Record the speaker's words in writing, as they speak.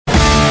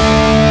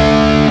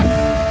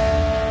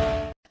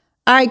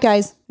All right,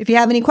 guys, if you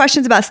have any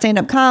questions about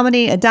stand-up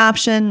comedy,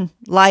 adoption,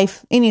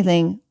 life,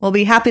 anything, we'll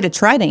be happy to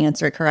try to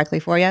answer it correctly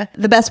for you.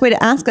 The best way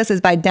to ask us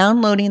is by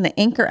downloading the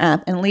Anchor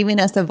app and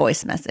leaving us a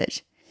voice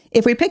message.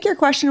 If we pick your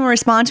question, we'll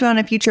respond to it on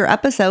a future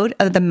episode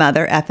of the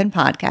Mother Effin'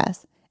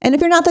 Podcast. And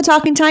if you're not the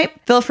talking type,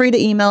 feel free to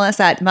email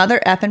us at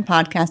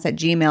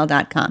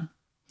mothereffinpodcast@gmail.com.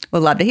 We'd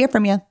love to hear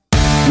from you.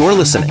 You're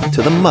listening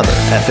to the Mother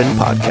Effin'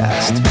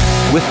 Podcast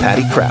with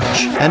Patty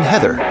Crouch and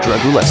Heather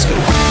Dragulescu.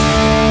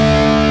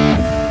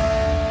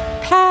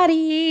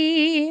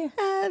 Patty!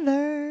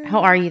 Heather. How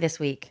are you this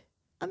week?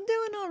 I'm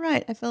doing all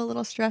right. I feel a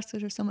little stressed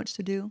because there's so much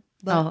to do.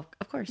 But, Oh,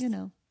 of course. you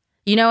know,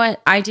 You know what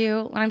I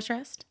do when I'm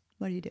stressed?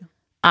 what do you do?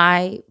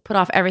 I put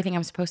off everything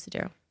I'm supposed to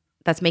do.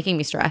 That's making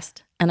me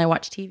stressed. And I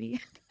watch TV.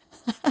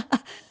 That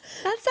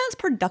sounds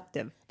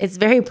productive. It's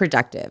very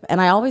productive.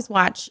 And I always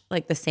watch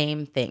like the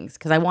same things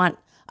because I want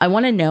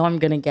to know I'm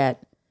going to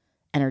get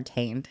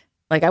entertained.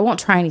 Like I won't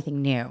try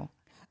anything new.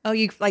 Oh,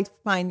 you like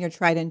find your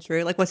tried and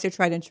true? Like, what's your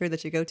tried and true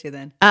that you go to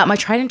then? My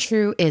tried and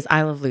true is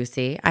I Love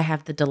Lucy. I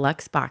have the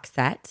deluxe box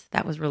set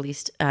that was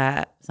released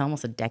it's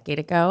almost a decade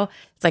ago.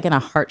 It's like in a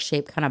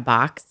heart-shaped kind of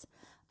box.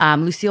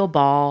 Lucille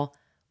Ball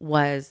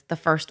was the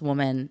first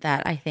woman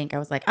that I think I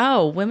was like,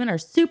 oh, women are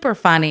super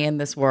funny in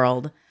this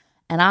world.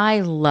 And I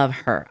love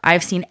her.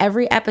 I've seen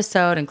every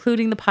episode,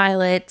 including the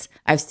pilot.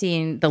 I've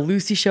seen the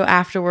Lucy show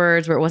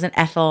afterwards where it wasn't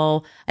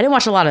Ethel. I didn't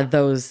watch a lot of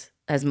those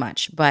as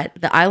much, but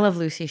the I Love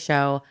Lucy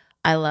show,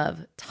 I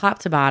love top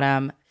to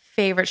bottom.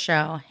 Favorite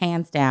show,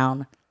 hands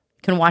down.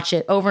 Can watch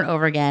it over and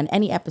over again.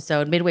 Any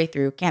episode, midway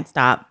through, can't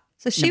stop.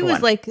 So she Number was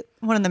one. like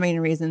one of the main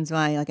reasons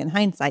why, like in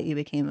hindsight, you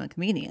became a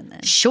comedian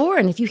then. Sure.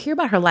 And if you hear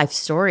about her life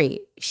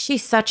story,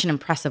 she's such an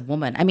impressive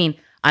woman. I mean,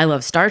 I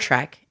love Star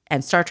Trek,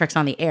 and Star Trek's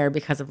on the air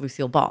because of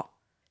Lucille Ball.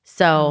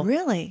 So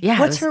Really? Yeah,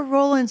 What's it was- her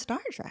role in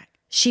Star Trek?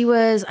 she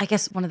was, I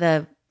guess, one of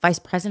the vice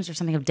presidents or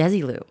something of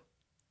Desilu,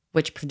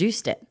 which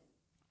produced it.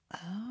 Oh.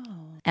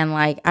 And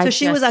like, So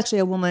she was actually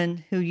a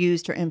woman who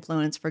used her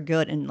influence for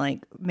good and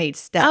like made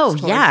steps. Oh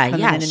towards yeah,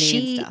 yeah.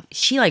 femininity and stuff.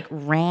 She like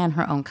ran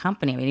her own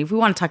company. I mean, if we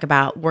want to talk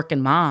about working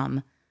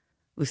mom,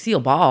 Lucille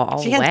Ball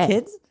all She the way. had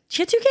kids?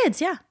 She had 2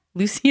 kids, yeah.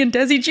 Lucy and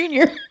Desi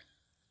Jr.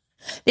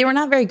 They were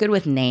not very good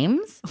with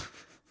names.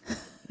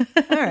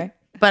 All right.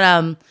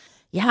 But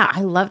yeah,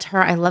 I loved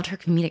her. I loved her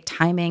comedic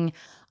timing.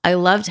 I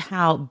loved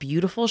how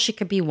beautiful she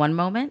could be one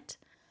moment.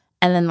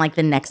 And then like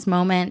the next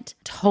moment,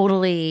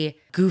 totally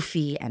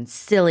goofy and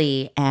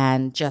silly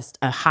and just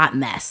a hot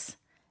mess.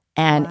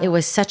 And it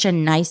was such a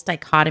nice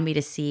dichotomy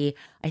to see,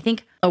 I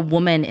think, a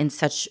woman in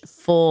such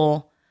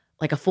full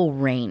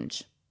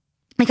range.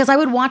 Because I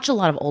would watch a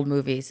lot of old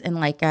movies and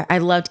like I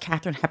loved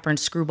Katharine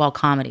Hepburn's screwball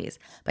comedies.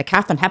 But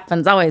Katharine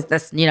Hepburn's always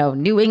this,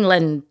 New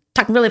England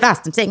talking really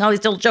fast and saying all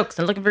these little jokes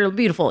and looking really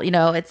beautiful.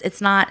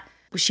 It's not,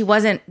 she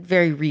wasn't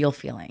very real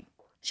feeling.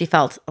 She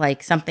felt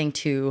like something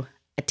to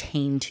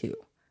attain to.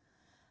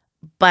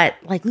 But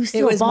like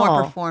Lucille It was Ball,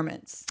 more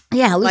performance.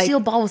 yeah, Lucille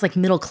Ball was like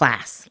middle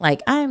class.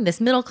 Like I'm this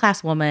middle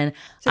class woman.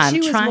 So I'm she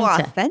was trying more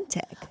to,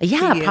 authentic.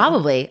 yeah, to you.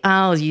 probably.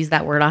 I'll use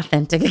that word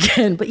authentic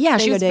again. But yeah, There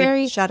she you go, was Dave.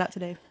 very. Shout out to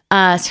Dave.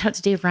 Shout out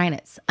to Dave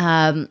Reinitz.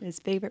 His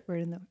favorite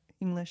word in the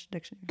English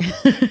dictionary.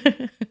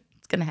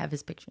 It's gonna have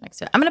his picture next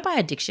to it. I'm gonna buy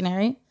a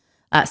dictionary.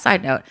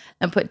 Side note,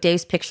 and put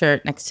Dave's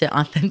picture next to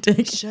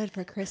authentic. Should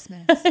for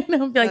Christmas. I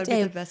know, be like That would be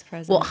Dave. the best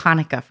present. Well,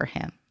 Hanukkah for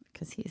him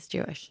because he's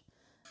Jewish.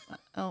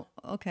 Oh,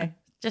 okay.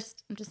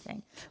 I'm just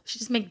saying. We should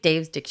just make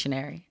Dave's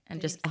dictionary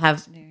and Dave's just have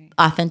dictionary.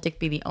 authentic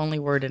be the only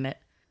word in it.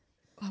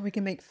 Oh, we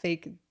can make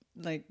fake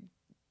like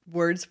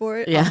words for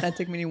it. Yeah.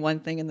 Authentic meaning one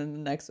thing, and then the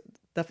next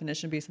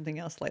definition be something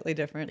else slightly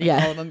different. Like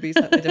Yeah. all of them be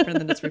slightly different,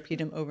 and then just repeat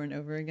them over and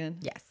over again.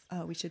 Yes.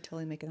 Oh, we should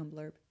totally make it on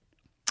Blurb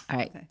All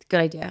right.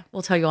 Good idea.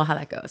 We'll tell you all how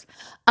that goes.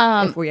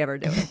 if we ever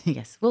do it.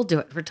 Yes, we'll do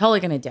it. We're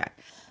totally gonna do it.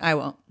 I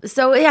won't.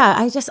 So yeah,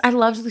 I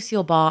loved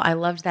Lucille Ball. I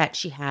loved that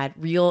she had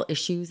real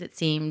issues. It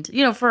seemed,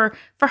 for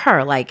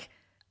her, like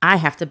I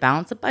have to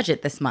balance a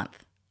budget this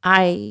month.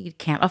 I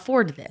can't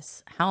afford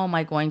this. How am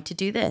I going to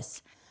do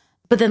this?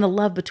 But then the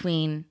love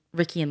between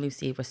Ricky and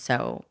Lucy was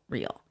so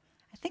real.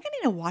 I think I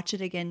need to watch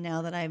it again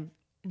now that I've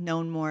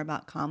known more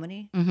about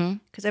comedy.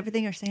 Because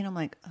everything you're saying, I'm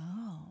like,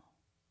 oh,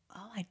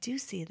 I do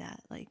see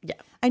that. Like, Yeah.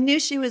 I knew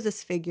she was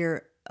this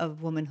figure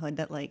of womanhood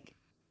that like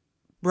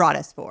brought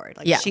us forward.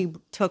 Like Yeah. she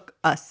took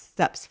us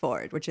steps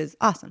forward, which is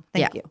awesome.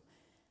 Thank Yeah. you.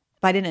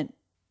 But I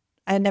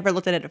had never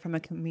looked at it from a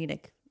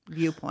comedic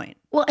viewpoint.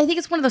 Well, I think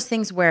it's one of those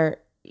things where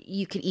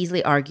you could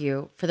easily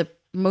argue for the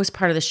most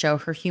part of the show,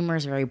 her humor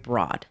is very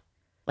broad.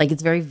 Like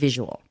it's very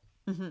visual.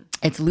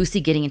 It's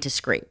Lucy getting into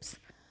scrapes.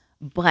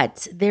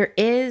 But there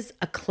is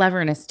a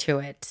cleverness to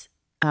it,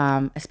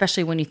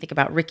 especially when you think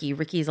about Ricky.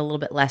 Ricky's a little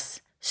bit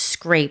less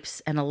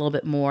scrapes and a little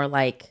bit more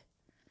like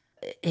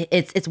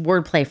it's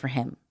wordplay for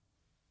him.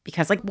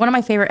 Because like one of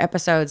my favorite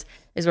episodes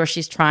is where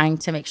she's trying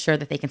to make sure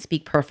that they can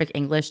speak perfect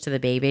English to the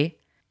baby.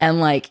 And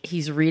like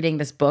he's reading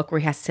this book where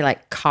he has to say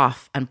like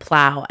cough and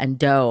plow and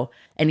dough,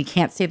 and he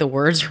can't say the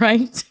words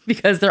right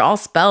because they're all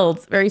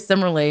spelled very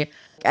similarly.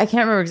 I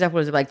can't remember exactly what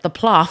it was like, the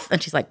plough,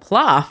 and she's like,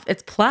 plough,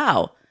 it's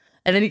plow.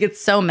 And then he gets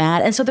so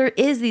mad. And so there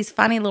is these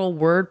funny little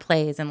word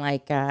plays and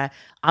like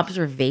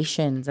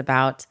observations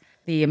about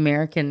the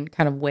American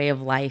kind of way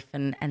of life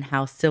and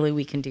how silly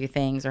we can do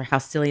things or how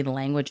silly the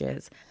language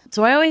is.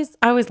 So I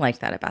always liked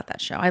that about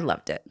that show. I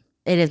loved it.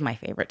 It is my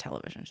favorite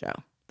television show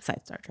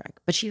besides Star Trek.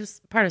 But she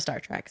was part of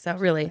Star Trek. So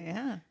really,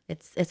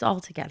 it's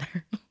all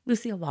together.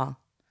 Lucille Ball.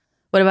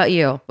 What about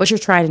you? What's your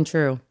tried and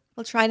true?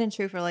 Well, tried and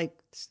true for like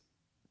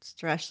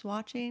stress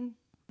watching.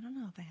 I don't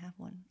know if I have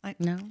one.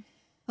 No.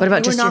 What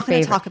about just your favorite? We're not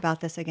going to talk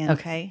about this again,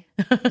 okay?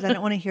 Because I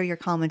don't want to hear your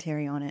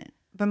commentary on it.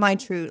 But my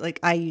true, like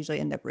I usually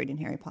end up reading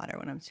Harry Potter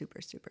when I'm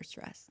super, super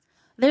stressed.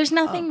 There's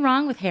nothing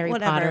wrong with Harry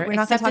Potter. We're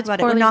not going to talk about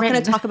it. We're not going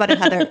to talk about it,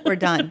 Heather. We're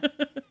done.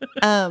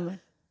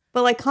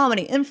 But like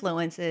comedy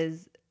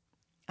influences,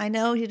 I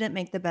know he didn't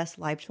make the best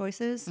life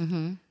choices.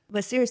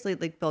 But seriously,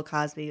 like Bill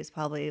Cosby was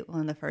probably one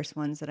of the first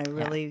ones that I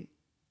really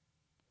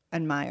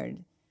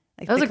admired.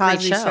 Like that was the a great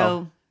Cosby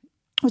show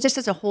was just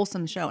such a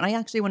wholesome show. And I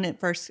actually, when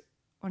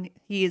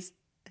his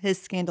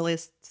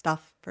scandalous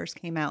stuff first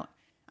came out,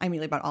 I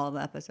immediately bought all of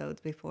the episodes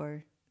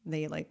before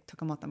they like took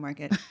them off the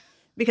market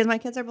because my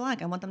kids are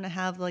Black. I want them to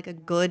have like a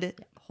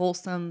good,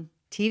 wholesome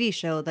TV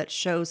show that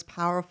shows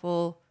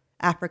powerful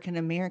African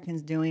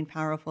Americans doing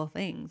powerful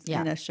things.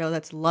 And a show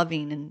that's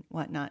loving and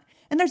whatnot.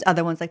 And there's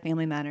other ones like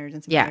Family Matters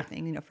and some other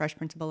things, you know, Fresh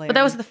Prince of Bel-Air. But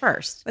that was the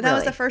first. But that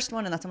was the first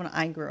one, and that's the one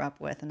I grew up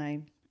with.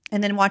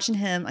 And then watching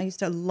him, I used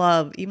to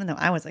love, even though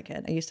I was a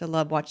kid, I used to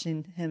love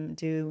watching him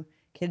do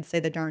Kids Say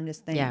the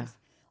Darndest Things. Yeah.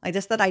 Like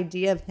just that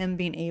idea of him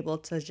being able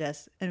to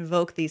just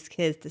invoke these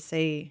kids to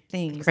say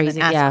things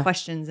Crazy, and ask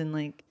questions and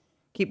like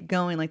keep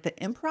going, like the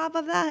improv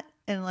of that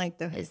and like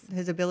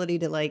his ability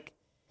to like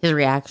his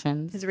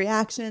reactions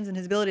and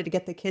his ability to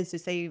get the kids to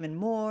say even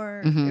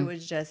more. It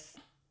was just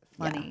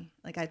funny.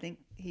 Like I think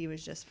he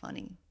was just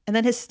funny. And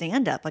then his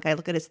stand-up, like I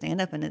look at his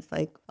stand-up and it's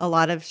like a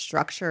lot of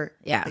structure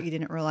that you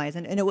didn't realize.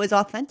 And it was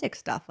authentic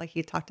stuff. Like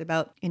he talked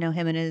about, you know,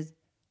 him and his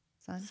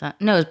son.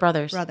 No, his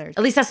brothers. Brothers.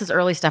 At least that's his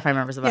early stuff I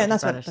remember about and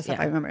his that's brothers. the stuff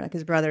I remember, like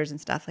his brothers and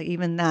stuff. Like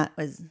even that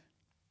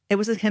it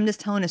was like him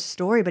just telling a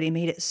story, but he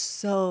made it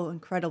so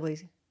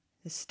incredibly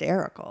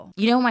hysterical.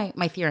 You know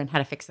my theory on how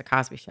to fix the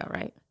Cosby Show,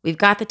 right? We've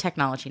got the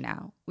technology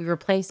now. We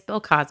replaced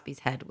Bill Cosby's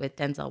head with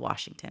Denzel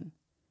Washington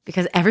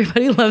because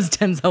everybody loves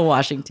Denzel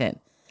Washington.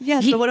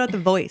 Yes, but what about the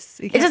voice?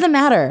 It doesn't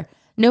matter.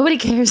 Nobody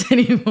cares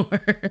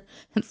anymore.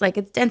 It's like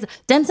it's Denzel.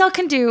 Denzel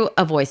can do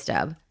a voice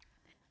dub.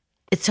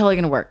 It's totally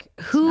going to work.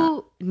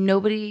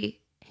 Nobody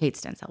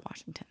hates Denzel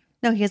Washington.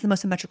 No, he has the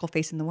most symmetrical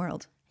face in the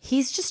world.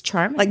 He's just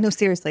charming. Like, no,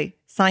 seriously.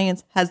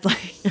 Science has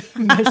like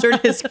measured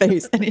his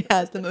face and he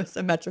has the most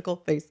symmetrical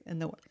face in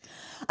the world.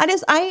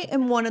 I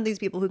am one of these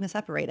people who can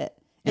separate it.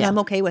 And I'm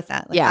okay with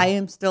that. Like, I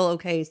am still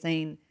okay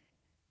saying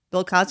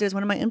Bill Cosby is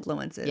one of my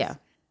influences. Yeah.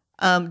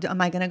 Am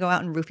I going to go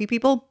out and roofie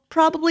people?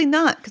 Probably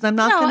not, because I'm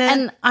not going to.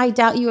 And I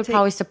doubt you would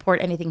probably support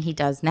anything he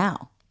does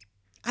now.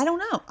 I don't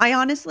know. I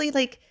honestly,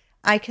 like,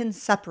 I can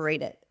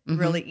separate it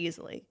really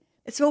easily.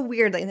 It's so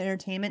weird that in the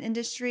entertainment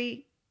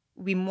industry,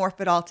 we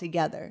morph it all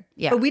together.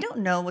 Yeah. But we don't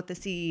know what the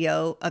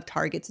CEO of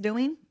Target's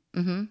doing.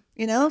 You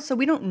know? So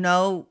we don't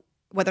know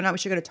whether or not we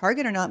should go to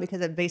Target or not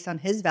because it's based on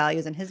his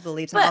values and his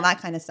beliefs and all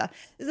that kind of stuff.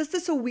 It's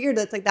just so weird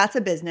that it's like that's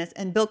a business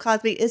and Bill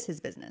Cosby is his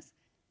business.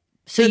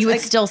 So you would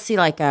still see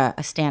like a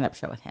stand-up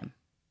show with him?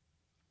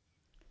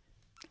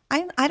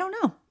 I don't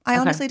know. I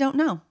honestly don't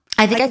know.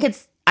 I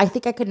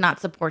think I could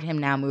not support him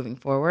now moving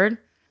forward,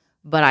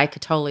 but I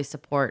could totally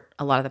support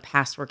a lot of the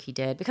past work he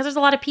did because there's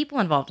a lot of people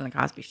involved in the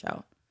Cosby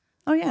Show.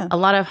 Oh yeah, a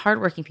lot of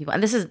hardworking people,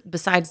 and this is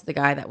besides the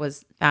guy that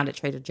was found at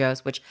Trader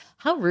Joe's. Which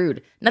how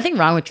rude! Nothing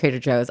wrong with Trader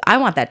Joe's. I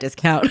want that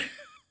discount.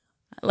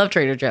 I love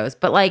Trader Joe's,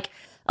 but like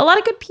a lot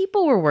of good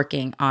people were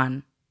working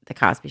on the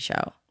Cosby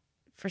Show.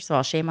 First of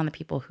all, shame on the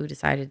people who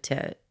decided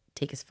to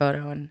take his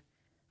photo and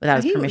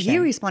without his permission. He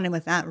responded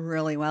with that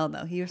really well,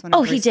 though. He responded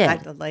with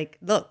respect of like,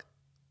 look,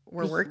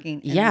 we're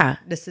working. And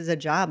this is a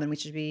job, and we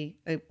should be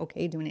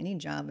okay doing any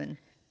job. And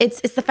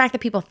it's the fact that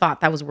people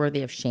thought that was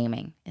worthy of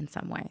shaming in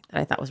some way that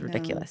I thought was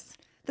ridiculous.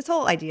 This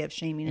whole idea of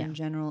shaming in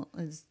general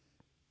is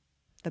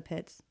the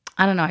pits.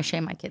 I don't know. I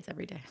shame my kids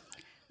every day.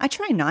 I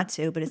try not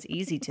to, but it's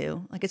easy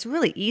to. Like, it's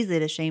really easy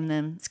to shame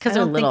them. It's because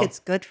they're little. I don't think it's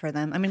good for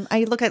them. I mean,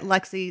 I look at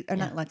not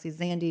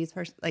Zandy's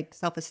like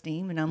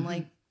self-esteem, and I'm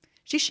like,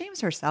 she shames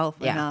herself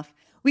enough.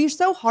 We are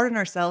so hard on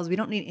ourselves. We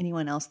don't need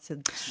anyone else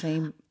to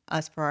shame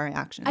us for our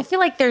actions. I feel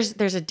like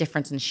there's a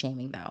difference in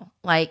shaming, though.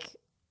 Like,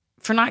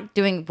 for not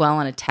doing well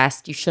on a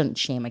test, you shouldn't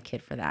shame a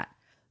kid for that.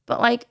 But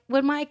like,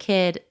 when my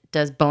kid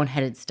does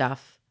boneheaded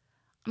stuff,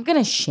 I'm going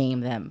to shame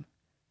them.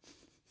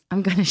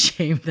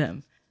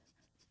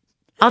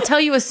 I'll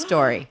tell you a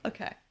story.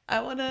 Okay.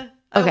 I want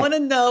to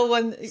know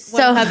when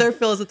Heather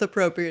feels it's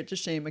appropriate to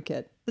shame a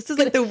kid. This is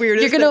like the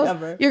weirdest thing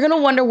ever. You're going to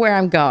wonder where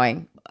I'm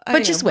going.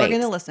 But just wait. We're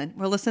going to listen.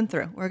 We'll listen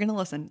through. We're going to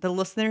listen. The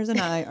listeners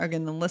and I are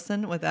going to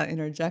listen without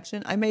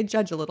interjection. I may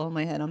judge a little in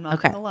my head. I'm not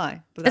going to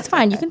lie. But that's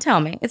fine. Okay. You can tell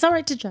me. It's all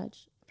right to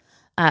judge.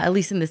 At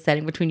least in this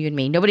setting between you and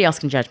me. Nobody else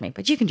can judge me,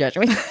 but you can judge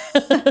me.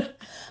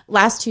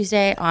 Last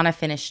Tuesday, Anna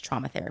finished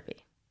trauma therapy.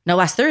 No,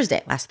 last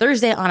Thursday.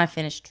 Anna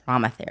finished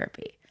trauma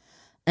therapy.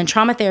 And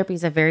trauma therapy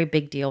is a very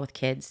big deal with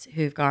kids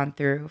who've gone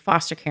through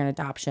foster care and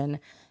adoption.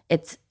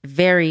 It's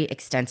very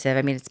extensive.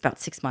 I mean, it's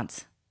about 6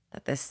 months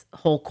that this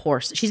whole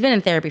course. She's been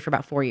in therapy for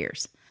about 4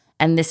 years.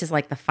 And this is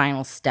like the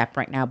final step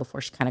right now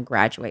before she kind of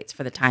graduates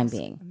for the time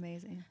being.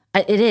 Amazing.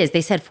 It is. They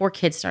said 4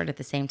 kids started at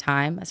the same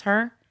time as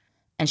her,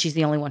 and she's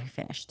the only one who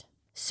finished.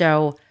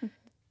 So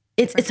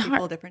it's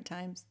hard. Different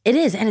times. It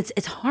is, and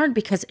it's hard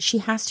because she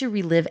has to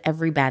relive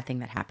every bad thing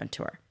that happened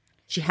to her.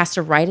 She has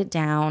to write it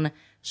down.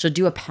 She'll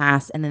do a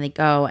pass, and then they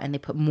go and they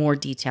put more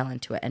detail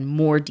into it, and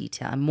more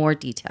detail, and more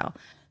detail.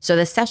 So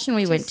the session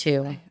we went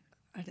to,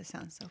 it just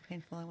sounds so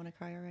painful. I want to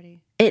cry already.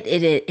 It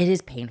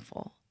is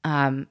painful.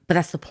 But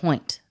that's the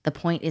point. The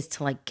point is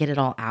to like get it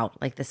all out,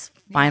 like this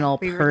final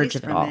purge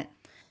of it all.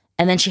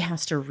 And then she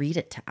has to read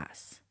it to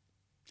us.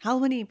 How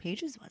many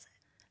pages was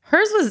it?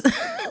 Hers was,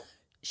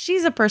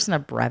 she's a person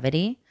of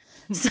brevity.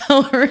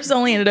 So hers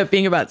only ended up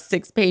being about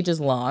 6 pages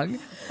long.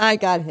 I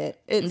got hit.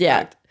 It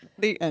sucked.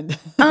 The end.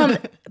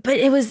 But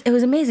it was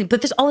amazing.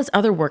 But there's all this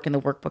other work in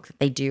the workbook that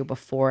they do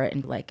before it.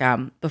 And like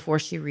before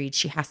she reads,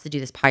 she has to do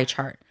this pie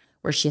chart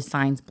where she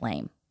assigns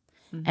blame.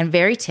 Mm-hmm. And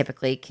very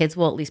typically, kids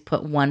will at least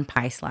put one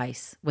pie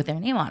slice with their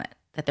name on it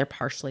that they're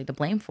partially to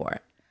blame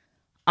for.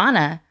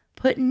 Anna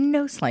put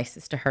no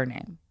slices to her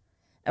name.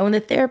 And when the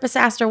therapist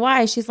asked her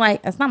why, she's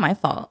like, that's not my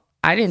fault.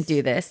 I didn't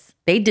do this.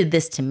 They did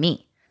this to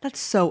me. That's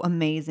so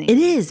amazing. It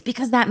is,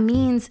 because that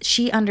means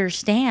she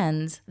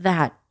understands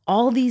that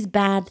all these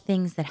bad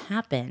things that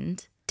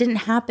happened didn't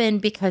happen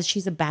because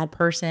she's a bad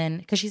person,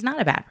 because she's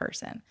not a bad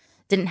person.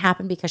 Didn't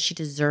happen because she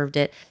deserved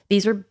it.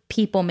 These were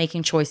people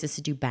making choices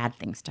to do bad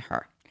things to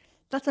her.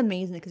 That's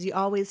amazing, because you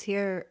always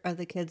hear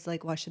other kids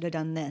like, well, I should have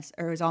done this,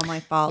 or it was all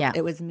my fault. Yeah.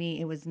 It was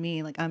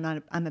me. Like, I'm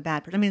a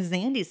bad person. I mean,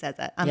 Zandy says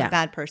that. I'm a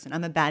bad person.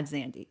 I'm a bad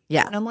Zandy.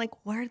 Yeah. And I'm like,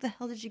 where the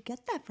hell did you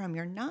get that from?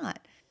 You're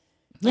not.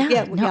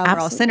 Like, we're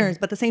all sinners,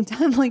 but at the same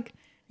time, like,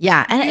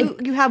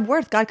 and you have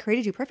worth. God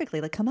created you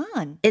perfectly. Like, come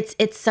on.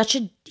 It's such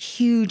a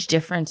huge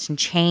difference and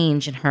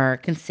change in her,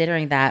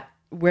 considering that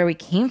where we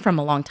came from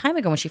a long time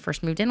ago when she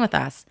first moved in with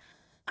us.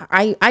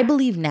 I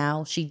believe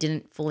now she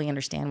didn't fully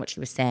understand what she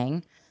was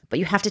saying, but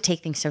you have to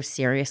take things so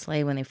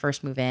seriously when they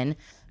first move in.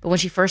 But when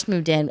she first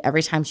moved in,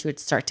 every time she would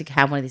start to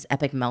have one of these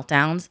epic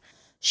meltdowns,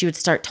 she would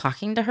start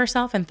talking to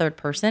herself in third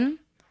person.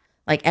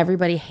 Like,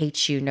 everybody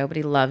hates you.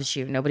 Nobody loves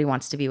you. Nobody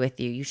wants to be with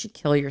you. You should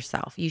kill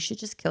yourself. You should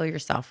just kill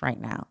yourself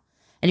right now.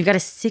 And you've got a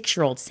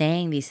 6-year-old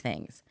saying these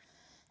things.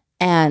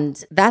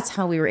 And that's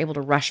how we were able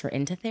to rush her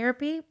into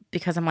therapy,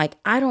 because I'm like,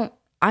 I don't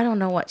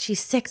know what, she's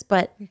 6,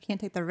 but you can't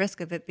take the risk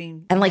of it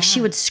being. And like,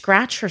 she would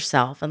scratch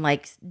herself and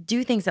like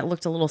do things that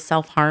looked a little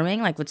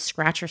self-harming, like would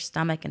scratch her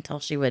stomach until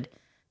she would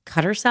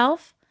cut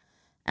herself.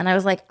 And I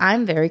was like,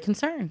 I'm very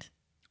concerned.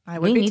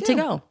 We need to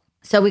go.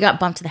 So we got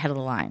bumped to the head of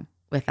the line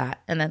with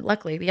that. And then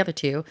luckily the other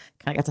 2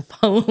 kind of got to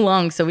follow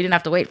along. So we didn't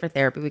have to wait for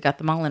therapy. We got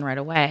them all in right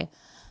away.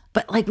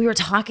 But like, we were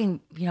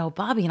talking,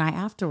 Bobby and I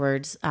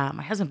afterwards,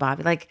 my husband,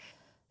 Bobby, like,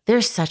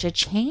 there's such a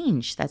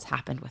change that's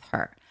happened with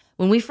her.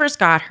 When we first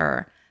got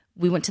her,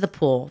 we went to the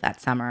pool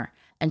that summer,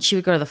 and she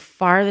would go to the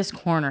farthest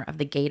corner of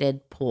the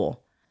gated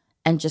pool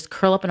and just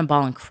curl up in a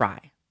ball and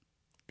cry.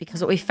 Because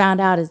what we found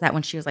out is that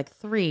when she was like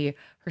 3,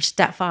 her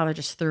stepfather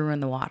just threw her in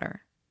the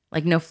water.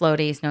 Like, no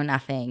floaties, no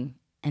nothing.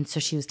 And so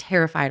she was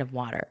terrified of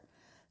water.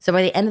 So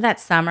by the end of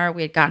that summer,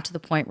 we had gotten to the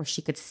point where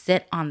she could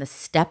sit on the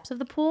steps of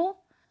the pool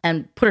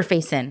and put her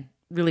face in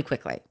really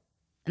quickly.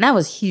 And that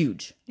was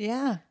huge.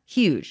 Yeah.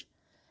 Huge.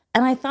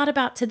 And I thought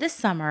about, to this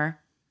summer,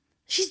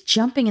 she's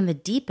jumping in the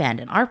deep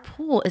end, and our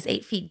pool is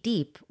 8 feet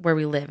deep where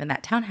we live in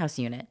that townhouse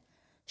unit.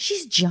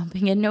 She's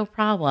jumping in no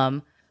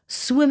problem,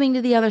 swimming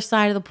to the other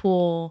side of the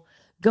pool,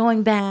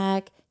 going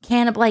back,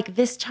 like,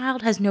 this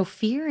child has no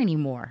fear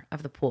anymore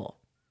of the pool.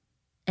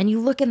 And you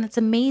look, and that's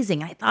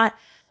amazing. I thought,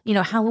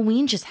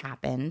 Halloween just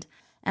happened,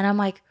 and I'm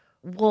like,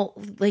 well,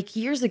 like,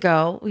 years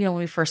ago, when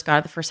we first got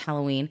her, the first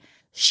Halloween,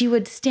 she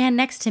would stand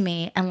next to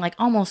me and like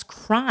almost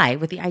cry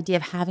with the idea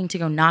of having to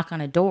go knock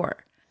on a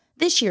door.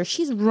 This year,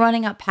 she's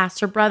running up past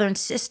her brother and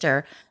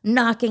sister,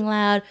 knocking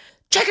loud,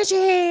 trick or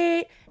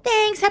treat,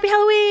 thanks, happy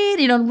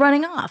Halloween,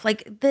 running off.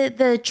 Like,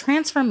 the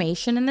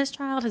transformation in this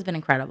child has been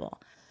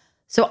incredible.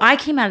 So I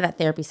came out of that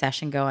therapy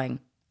session going,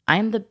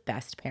 I'm the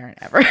best parent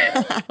ever.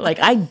 Like,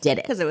 I did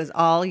it. Because it was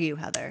all you,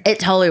 Heather. It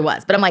totally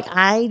was. But I'm like,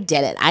 I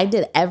did it. I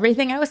did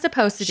everything I was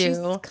supposed to do.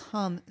 She's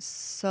come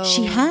so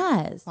She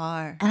has.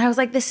 far. And I was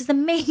like, this is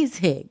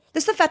amazing.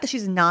 Just the fact that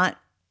she's not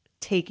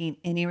taking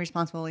any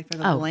responsibility for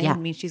the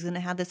blame means she's going to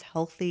have this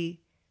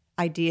healthy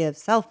idea of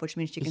self, which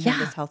means she can have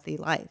this healthy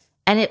life.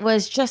 And it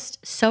was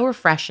just so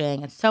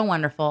refreshing and so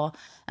wonderful.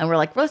 And we're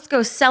like, let's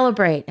go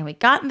celebrate. And we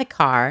got in the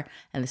car,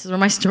 and this is where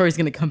my story's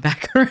going to come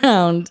back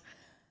around.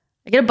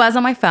 I get a buzz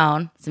on my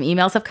phone. Some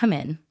emails have come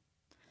in.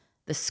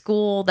 The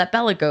school that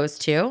Bella goes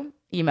to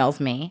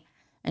emails me,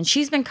 and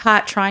she's been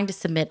caught trying to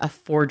submit a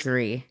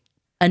forgery,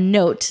 a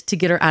note to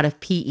get her out of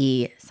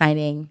PE,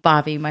 signing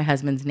Bobby, my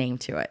husband's name,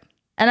 to it.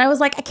 And I was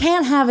like, I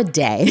can't have a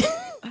day.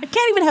 I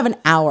can't even have an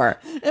hour.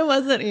 It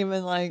wasn't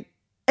even like.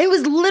 It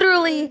was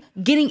literally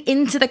getting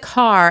into the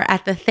car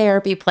at the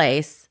therapy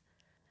place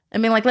I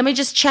mean, like, let me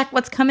just check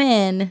what's come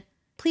in.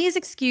 Please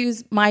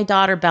excuse my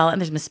daughter, Bella,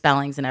 and there's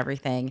misspellings and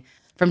everything,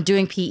 from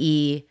doing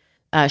PE.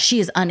 She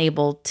is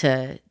unable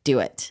to do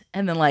it.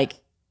 And then,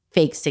 like,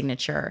 fake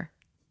signature.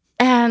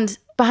 And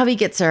Bobby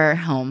gets her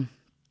home,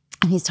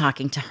 and he's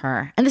talking to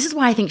her. And this is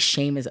why I think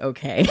shame is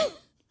okay,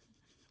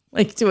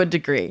 like, to a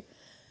degree.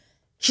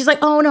 She's like,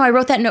 oh, no, I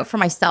wrote that note for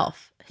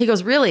myself. He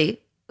goes,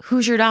 really?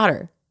 Who's your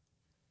daughter?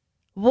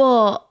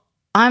 Well,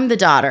 I'm the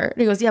daughter.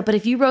 And he goes, yeah, but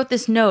if you wrote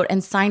this note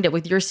and signed it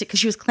with your, because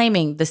she was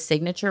claiming the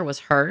signature was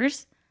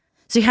hers.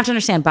 So you have to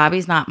understand,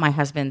 Bobby's not my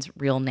husband's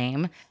real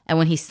name. And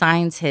when he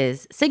signs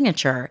his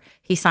signature,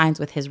 he signs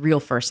with his real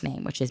first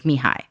name, which is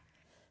Mihai.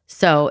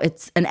 So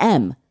it's an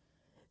M.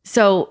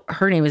 So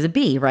her name is a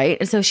B, right?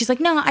 And so she's like,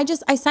 no,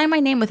 I signed my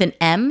name with an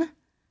M.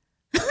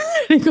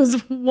 He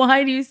goes,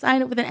 why do you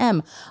sign it with an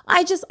M?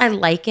 I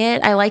like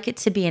it. I like it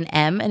to be an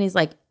M. And he's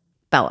like,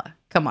 Bella,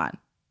 come on.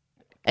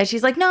 And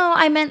she's like, no,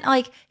 I meant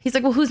like, he's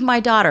like, well, who's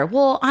my daughter?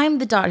 Well, I'm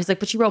the daughter. He's like,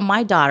 but you wrote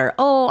my daughter.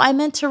 Oh, I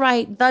meant to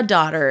write the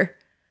daughter.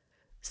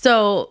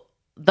 So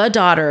the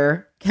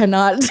daughter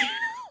cannot.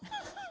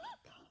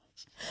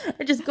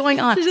 Just going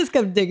on. She just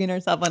kept digging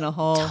herself in a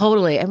hole.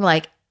 Totally. I'm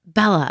like,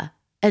 Bella.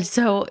 And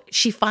so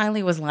she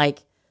finally was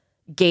like,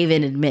 gave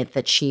in, admit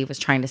that she was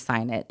trying to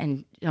sign it.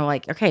 And, you know,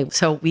 like, okay,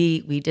 so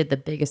we did the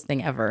biggest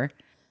thing ever.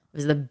 It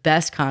was the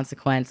best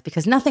consequence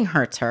because nothing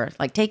hurts her.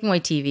 Like taking away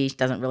TV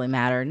doesn't really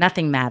matter.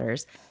 Nothing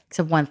matters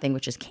except one thing,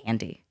 which is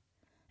candy.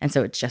 And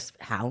so it's just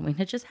Halloween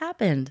had just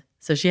happened.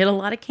 So she had a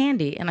lot of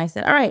candy. And I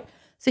said, all right,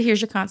 so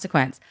here's your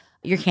consequence.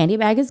 Your candy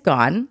bag is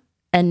gone.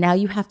 And now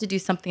you have to do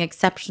something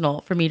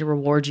exceptional for me to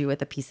reward you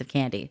with a piece of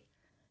candy.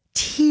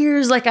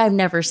 Tears like I've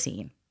never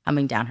seen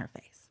coming down her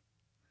face.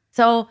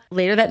 So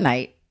later that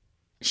night,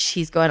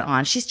 she's going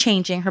on. She's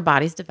changing. Her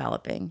body's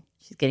developing.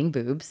 She's getting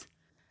boobs.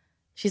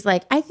 She's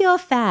like, I feel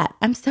fat.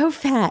 I'm so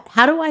fat.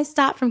 How do I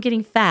stop from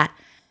getting fat?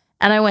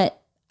 And I went,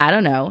 I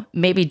don't know.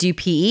 Maybe do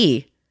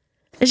PE.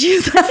 And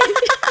she's like,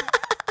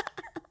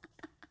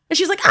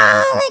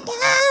 oh my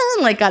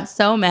God. Like got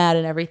so mad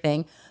and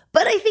everything.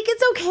 But I think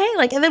it's okay.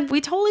 Like, and then we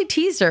totally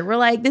teased her. We're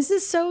like, this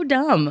is so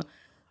dumb.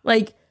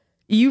 Like,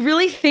 you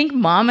really think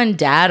mom and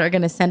dad are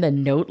going to send a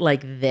note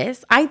like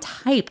this? I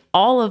type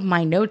all of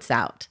my notes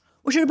out.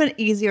 Which would have been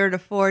easier to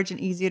forge and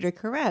easier to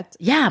correct.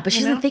 Yeah, but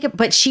she doesn't think it.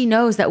 But she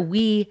knows that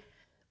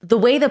the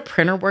way the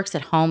printer works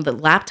at home, the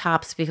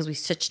laptops, because we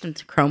switched them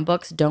to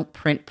Chromebooks, don't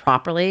print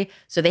properly.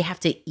 So they have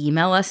to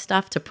email us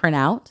stuff to print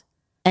out.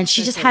 And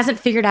she just hasn't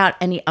figured out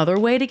any other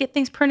way to get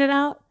things printed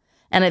out.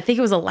 And I think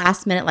it was a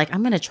last minute, like,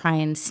 I'm going to try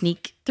and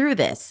sneak through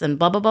this and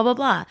blah, blah, blah, blah,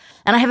 blah.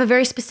 And I have a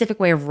very specific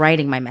way of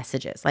writing my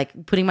messages,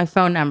 like putting my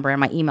phone number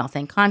and my email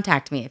saying,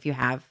 contact me if you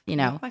have,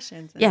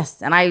 questions.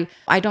 Yes. And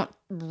I don't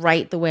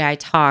write the way I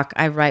talk.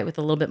 I write with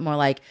a little bit more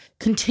like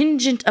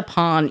contingent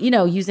upon,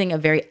 using a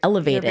very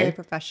elevated. You're very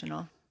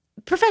professional.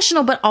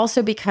 Professional, but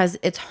also because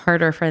it's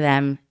harder for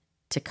them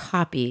to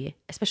copy,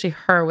 especially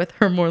her with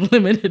her more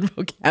limited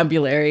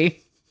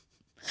vocabulary.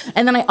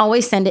 And then I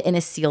always send it in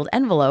a sealed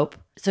envelope,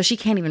 so she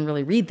can't even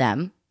really read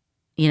them.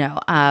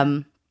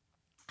 I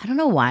don't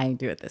know why I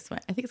do it this way.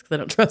 I think it's because I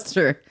don't trust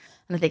her,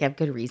 and I think I have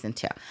good reason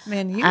to.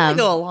 Man, you really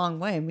go a long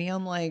way. Me,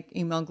 I'm like,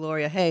 email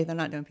Gloria, hey, they're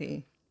not doing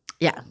PE.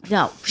 Yeah,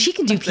 no, she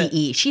can do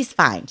PE. She's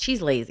fine.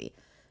 She's lazy.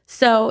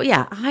 So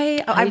yeah,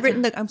 I've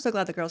written. I'm so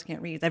glad the girls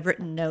can't read. I've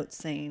written notes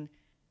saying,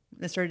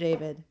 Mr.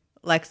 David,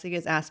 Lexi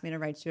has asked me to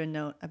write you a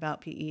note about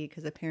PE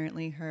because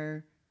apparently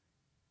her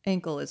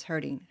ankle is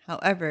hurting.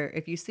 However,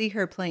 if you see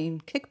her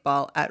playing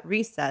kickball at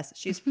recess,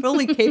 she's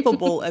fully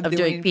capable of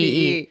doing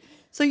PE.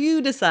 So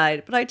you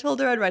decide. But I told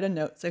her I'd write a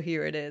note, so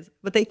here it is.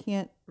 But they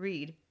can't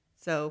read.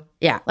 So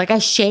yeah, like I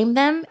shame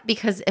them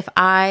because if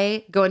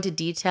I go into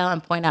detail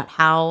and point out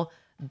how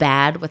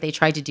bad what they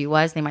tried to do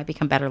was, they might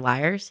become better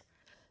liars.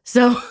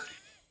 So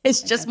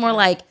it's just more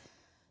like,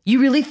 you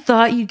really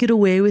thought you'd get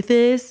away with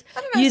this?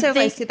 I don't know if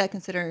I see that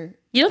consider.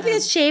 You don't think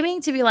it's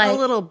shaming to be like a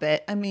little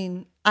bit? I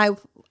mean,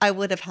 I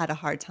would have had a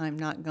hard time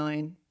not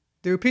going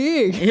through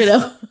PE.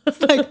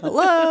 It's like,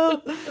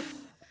 hello.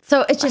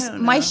 So it's just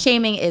my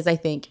shaming is, I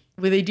think,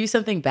 when they do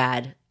something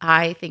bad,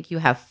 I think you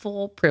have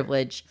full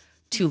privilege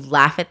to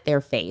laugh at their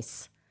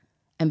face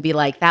and be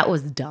like, that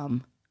was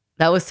dumb.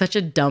 That was such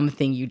a dumb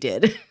thing you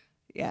did.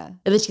 Yeah. And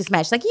then she gets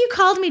mad. She's like, you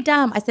called me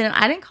dumb. I said,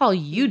 I didn't call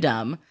you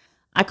dumb.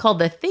 I called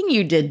the thing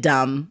you did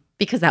dumb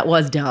because that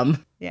was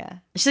dumb. Yeah.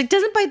 She's like,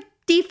 doesn't by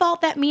default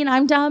that mean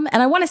I'm dumb?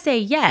 And I want to say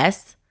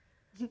yes,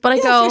 but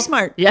I go, you're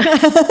smart. Yeah.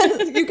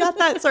 You got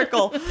that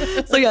circle.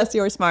 So yes,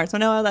 you're smart. So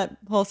now that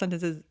whole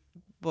sentence is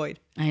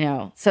void. I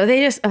know. So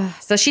they just,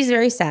 so she's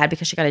very sad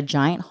because she got a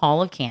giant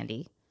haul of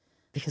candy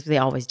because they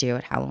always do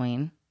at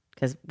Halloween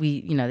because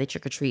they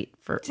trick or treat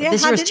for,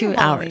 this year was 2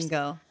 hours.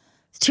 Go?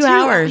 It's 2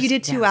 hours. You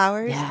did 2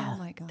 hours? Yeah. Oh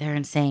my God. They're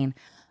insane.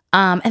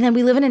 And then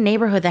we live in a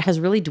neighborhood that has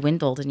really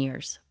dwindled in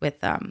years with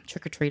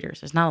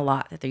trick-or-treaters. There's not a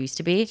lot that there used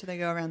to be. So they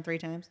go around 3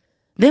 times?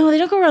 They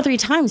don't go around 3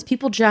 times.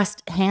 People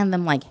just hand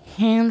them like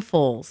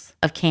handfuls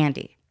of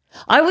candy.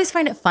 I always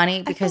find it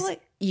funny because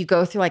you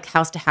go through like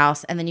house to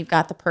house, and then you've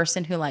got the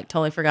person who like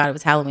totally forgot it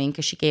was Halloween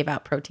because she gave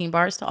out protein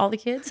bars to all the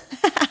kids.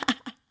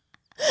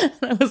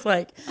 And I was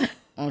like,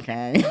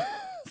 okay,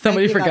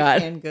 somebody I gave out forgot.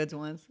 canned goods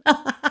once.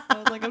 I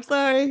was like, I'm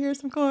sorry. Here's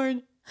some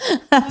corn.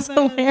 That's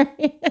hilarious.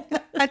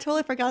 I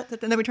totally forgot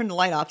that. And then we turned the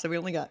light off, so we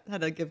only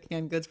had to give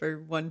canned goods for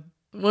one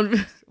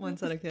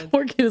set of kids.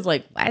 Poor kid was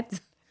like, what?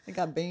 I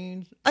got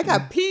beans. I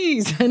got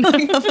peas. I'm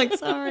like,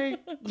 sorry.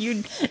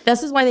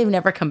 This is why they've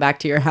never come back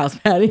to your house,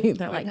 Patty.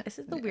 They're like, this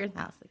is the weird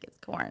house that gets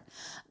corn.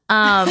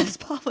 That's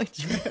probably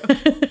true.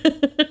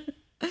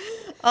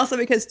 Also,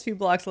 because 2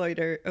 blocks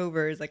later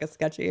over is like a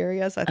sketchy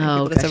area, so I think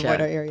people just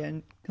avoid our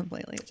area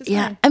completely. Which is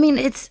fine. I mean,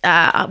 it's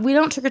we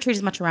don't trick or treat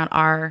as much around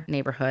our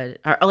neighborhood,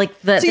 or like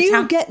the. So the you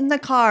town. get in the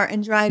car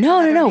and drive? No.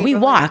 We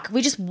neighborhood? walk.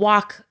 We just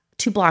walk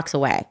 2 blocks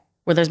away,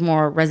 where there's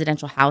more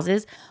residential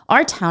houses.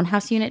 Our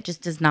townhouse unit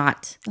just does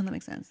not. Oh, that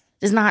makes sense.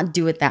 Does not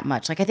do it that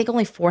much. Like I think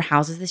only 4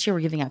 houses this year were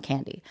giving out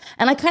candy,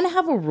 and I kind of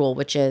have a rule,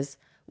 which is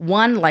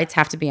 1, lights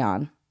have to be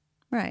on,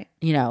 Right.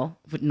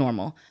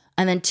 Normal,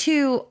 and then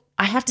 2.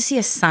 I have to see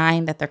a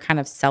sign that they're kind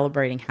of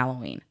celebrating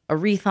Halloween. A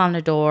wreath on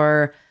the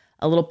door,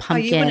 a little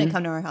pumpkin. Oh, you wouldn't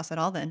come to our house at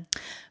all then?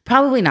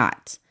 Probably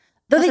not.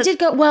 Though they did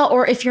go, well,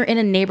 or if you're in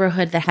a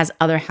neighborhood that has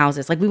other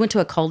houses. Like we went to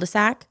a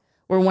cul-de-sac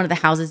where one of the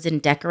houses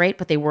didn't decorate,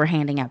 but they were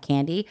handing out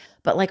candy.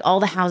 But like all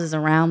the houses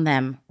around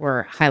them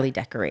were highly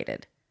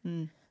decorated.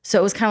 So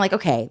it was kind of like,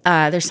 okay,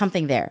 there's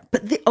something there.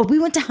 But we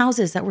went to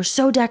houses that were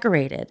so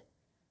decorated.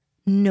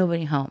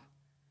 Nobody home.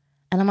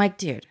 And I'm like,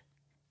 dude,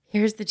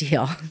 here's the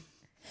deal.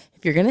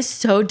 If you're gonna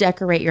so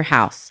decorate your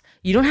house,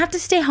 you don't have to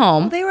stay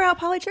home. Well, they were out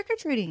probably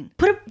trick-or-treating.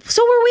 So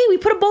were we. We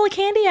put a bowl of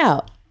candy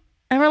out.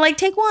 And we're like,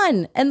 take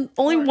 1. And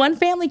only 1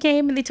 family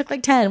came and they took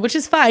like 10, which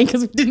is fine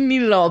because we didn't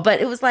need it all.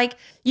 But it was like,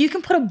 you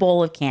can put a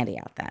bowl of candy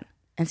out then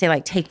and say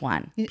like, take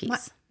 1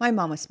 piece. My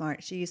mom was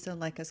smart. She used to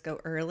like us go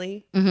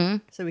early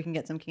so we can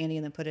get some candy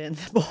and then put it in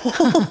the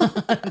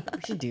bowl.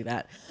 We should do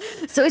that.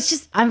 So it's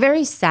just, I'm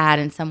very sad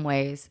in some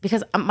ways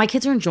because my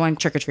kids are enjoying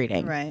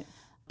trick-or-treating. Right.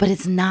 But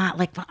it's not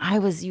like when I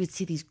was, you would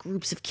see these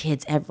groups of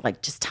kids,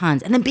 like just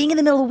tons. And then being in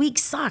the middle of the week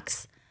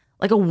sucks.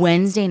 Like a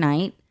Wednesday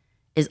night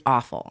is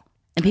awful.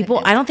 And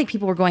I don't think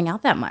people were going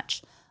out that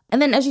much.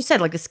 And then as you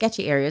said, like the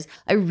sketchy areas,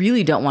 I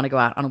really don't want to go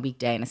out on a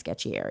weekday in a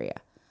sketchy area.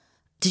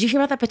 Did you hear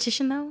about that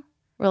petition though?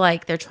 Where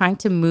like they're trying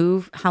to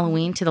move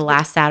Halloween to the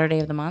last Saturday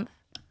of the month?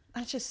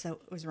 That's just it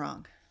was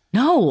wrong.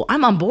 No,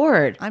 I'm on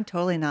board. I'm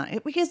totally not.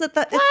 Because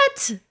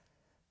What?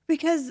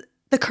 Because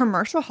the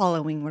commercial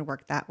Halloween would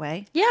work that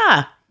way.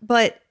 Yeah.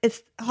 But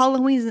it's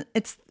Halloween.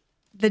 It's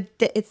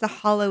the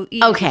Hallow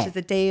Eve, Okay. which is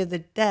the Day of the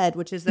Dead,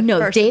 which is the No,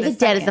 first Day and of the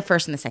Dead is second. the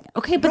first and the second.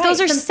 Okay, but Right, those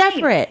are that's what I'm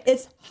saying. separate.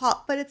 It's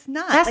hot, but it's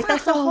not. That's like not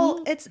that's the whole.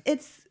 how-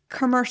 It's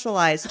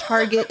commercialized.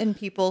 Target and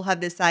people have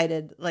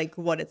decided like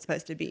what it's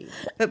supposed to be.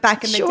 But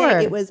back in the Sure.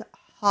 day, it was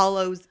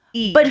Hallows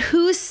Eve. But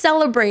who's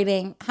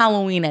celebrating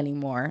Halloween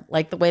anymore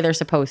like the way they're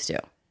supposed to?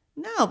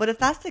 no, but if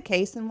that's the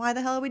case, then why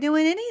the hell are we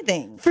doing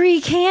anything? Free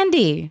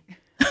candy.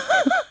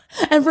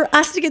 And for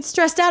us to get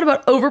stressed out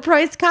about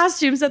overpriced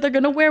costumes that they're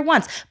going to wear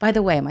once. By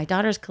the way, my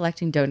daughter's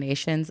collecting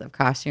donations of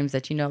costumes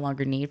that you no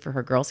longer need for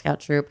her Girl Scout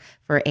troop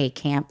for a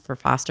camp for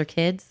foster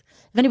kids.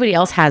 If anybody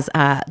else has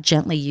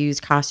gently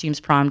used costumes,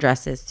 prom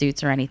dresses,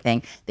 suits, or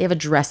anything, they have a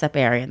dress up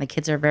area, and the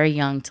kids are very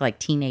young to like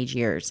teenage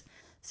years.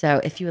 So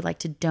if you would like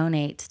to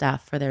donate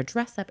stuff for their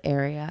dress up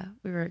area,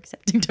 we were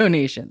accepting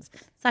donations.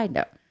 Side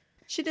note.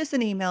 Shoot us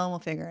an email and we'll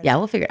figure it Yeah,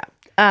 we'll figure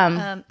it out.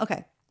 out.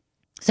 Okay.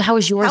 So how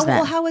was yours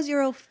then? How was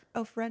your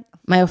ofrenda?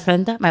 My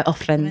ofrenda? My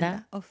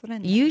ofrenda?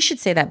 Ofrenda. You should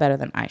say that better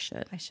than I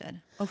should. I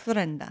should.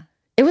 Ofrenda.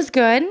 It was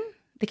good.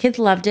 The kids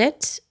loved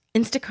it.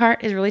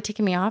 Instacart is really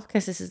taking me off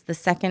because this is the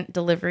second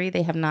delivery.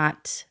 They have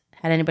not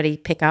had anybody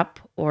pick up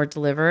or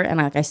deliver. And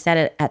like I said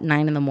it at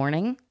 9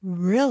 a.m.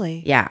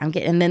 Really? Yeah, I'm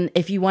getting. And then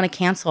if you want to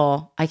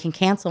cancel, I can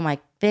cancel my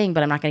thing,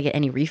 but I'm not going to get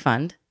any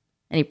refund,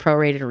 any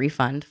prorated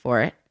refund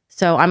for it.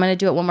 So I'm going to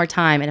do it one more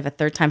time. And if a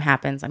third time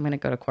happens, I'm going to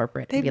go to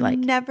corporate and They've be like,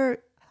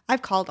 never.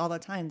 I've called all the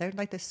time. They're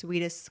like the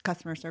sweetest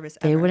customer service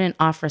they ever. wouldn't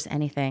offer us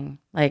anything,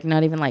 like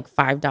not even like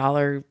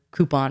 $5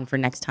 coupon for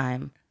next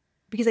time.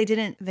 Because they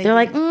didn't. They're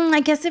like,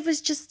 I guess it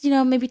was just,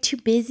 maybe too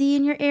busy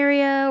in your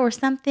area or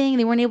something.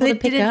 They weren't able they to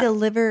pick didn't up.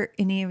 deliver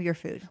any of your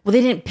food. Well,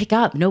 they didn't pick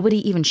up.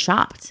 Nobody even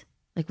shopped.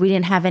 Like we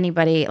didn't have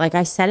anybody. Like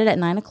I set it at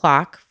 9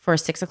 o'clock for a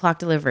 6 o'clock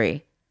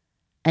delivery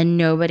and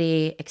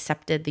nobody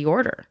accepted the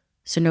order.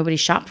 So nobody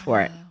shopped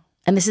for it.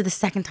 And this is the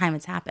second time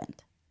it's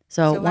happened.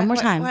 So one more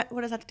time. What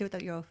does that have to do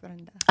with your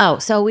ofrenda? Oh,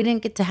 so we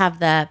didn't get to have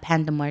the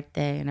pan de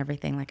muerte and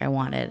everything like I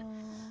wanted.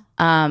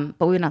 But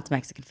we went out to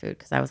Mexican food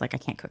because I was like, I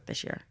can't cook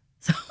this year.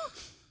 So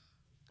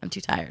I'm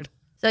too tired.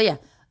 So yeah,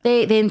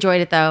 they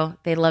enjoyed it though.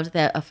 They loved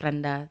the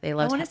ofrenda. They I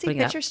loved want to see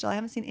putting it up. pictures still. I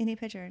haven't seen any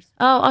pictures.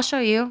 Oh, I'll show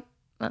you.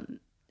 Well,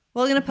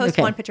 we're going to post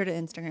Okay. one picture to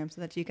Instagram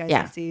so that you guys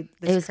Yeah. can see It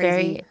this was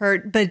crazy, her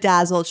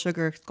bedazzled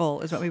sugar skull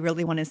is what we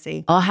really want to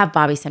see. I'll have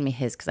Bobby send me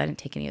his because I didn't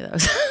take any of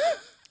those.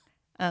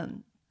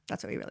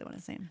 That's what we really want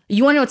to see.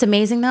 You want to know what's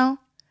amazing though?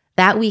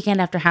 That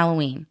weekend after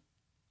Halloween,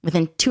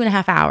 within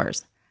 2.5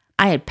 hours,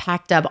 I had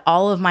packed up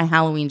all of my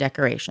Halloween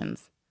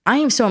decorations. I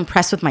am so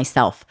impressed with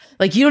myself.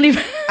 Like, you don't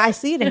even. I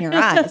see it in your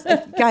eyes.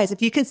 Guys,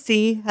 if you could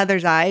see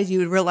Heather's eyes, you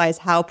would realize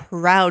how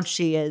proud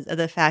she is of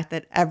the fact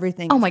that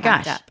everything Oh is my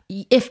packed gosh. up.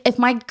 If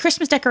my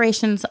Christmas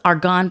decorations are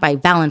gone by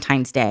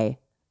Valentine's Day,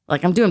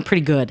 like, I'm doing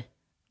pretty good.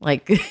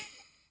 Like,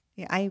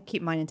 Yeah, I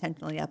keep mine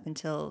intentionally up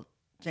until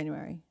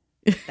January.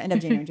 The end of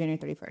January, January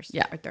 31st.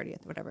 Yeah. Or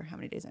 30th, whatever, how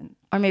many days in.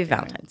 or maybe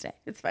Valentine's Day.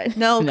 It's fine.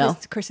 No,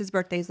 because Chris's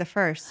birthday is the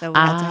 1st. So we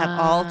have to have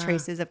all Ah.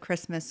 traces of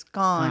Christmas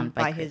gone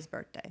by by Chris. his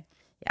birthday.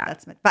 Yeah.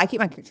 But I keep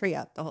my tree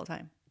up the whole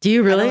time. Do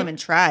you I really? don't even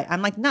try.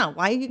 I'm like, no,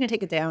 why are you going to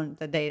take it down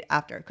the day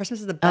after?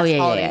 Christmas is the best yeah,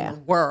 holiday yeah. in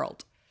the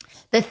world.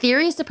 The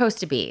theory is supposed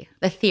to be,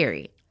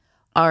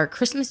 our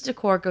Christmas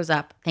decor goes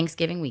up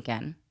Thanksgiving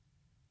weekend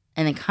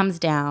and then comes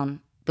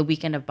down the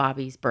weekend of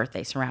Bobby's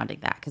birthday surrounding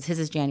that, because his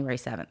is January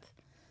 7th.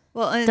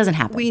 Well, and Doesn't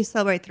happen. We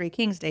celebrate Three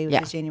Kings Day, which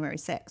Yeah. is January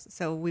 6th.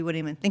 So we wouldn't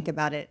even think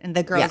about it. And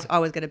the girls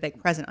always get a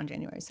big present on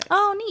January 6th.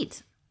 Oh,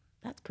 neat.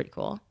 That's pretty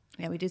cool.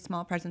 Yeah, we do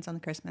small presents on the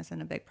Christmas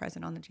and a big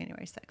present on the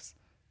January 6th.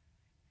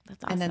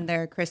 That's awesome. And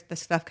then the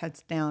stuff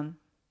cuts down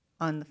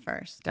on the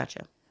 1st.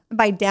 Gotcha.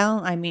 By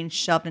down, I mean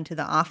shoved into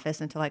the office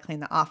until I clean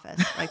the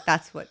office. Like,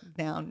 that's what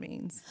down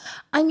means.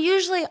 I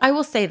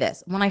will say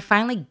this, when I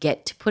finally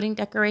get to putting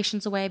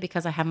decorations away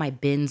because I have my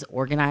bins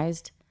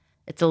organized,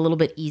 it's a little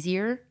bit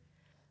easier.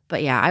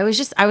 But yeah, I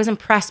was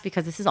impressed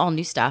because this is all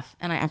new stuff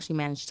and I actually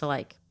managed to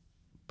like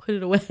put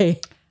it away.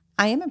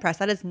 I am impressed.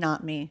 That is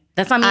not me.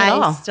 That's not me at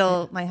all.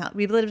 Still, my house.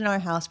 We've lived in our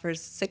house for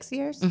 6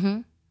 years.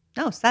 Mm-hmm.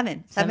 No,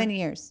 7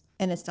 years,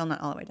 and it's still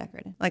not all the way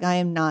decorated. Like, I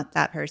am not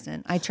that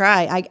person. I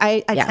try.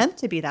 I attempt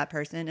to be that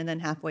person, and then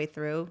halfway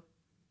through,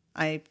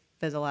 I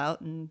fizzle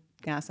out and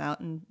gas out,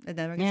 and it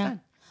never gets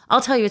done.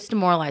 I'll tell you, it's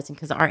demoralizing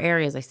because our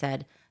area, as I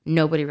said,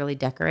 nobody really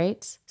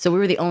decorates. So we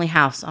were the only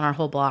house on our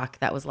whole block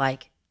that was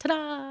like,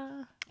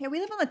 ta-da. Yeah, we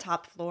live on the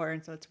top floor,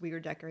 and so it's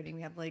weird decorating.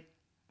 We have I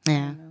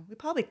Yeah. don't know. We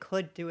probably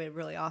could do it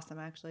really awesome,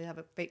 actually. Have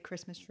a fake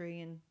Christmas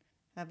tree and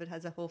have it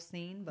has a whole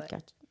scene, but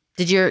Gotcha.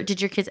 Did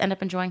your kids end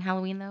up enjoying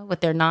Halloween though with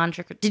their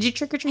non-trick? Did you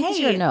trick or treat this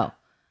year? Hey. No.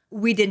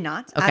 we did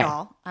not Okay. at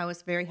all. I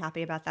was very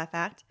happy about that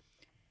fact.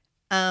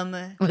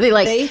 Were they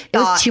like, They it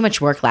was thought- too much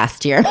work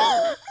last year.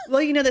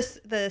 Well, you know the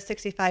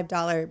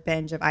 $65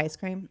 binge of ice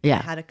cream. Yeah.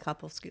 I had a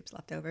couple scoops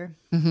left over,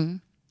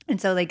 and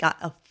so they got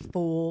a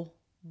full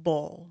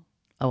bowl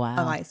Oh of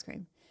wow. ice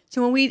cream.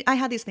 So I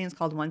had these things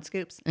called one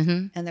scoops,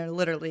 and they're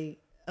literally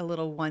a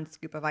little one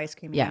scoop of ice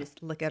cream. And Yeah. you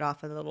just lick it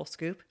off with a little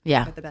scoop.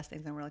 Yeah. But the best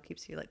things in the world,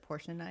 keeps you like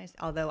portionized.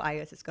 Although I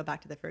always just go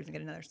back to the fridge and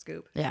get another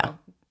scoop. Yeah. So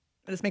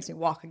this makes me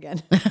walk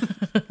again.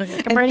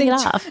 I'm burning it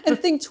off. And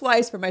think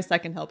twice for my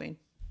second helping.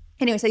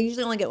 Anyways, I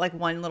usually only get like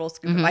one little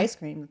scoop of ice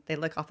cream. They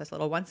lick off this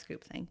little one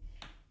scoop thing.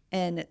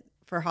 And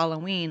for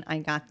Halloween, they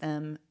got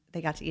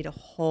to eat a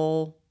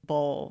whole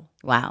bowl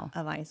Wow.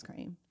 of ice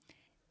cream.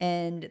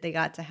 And they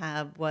got to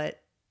have what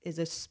is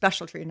a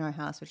special treat in our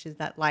house, which is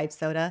that live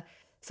soda.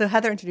 So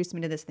Heather introduced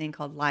me to this thing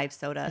called live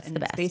soda. And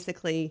the it's best.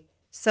 basically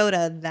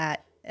soda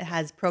that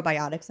has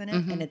probiotics in it,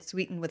 and it's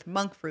sweetened with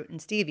monk fruit and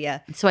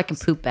stevia. So I can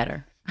poop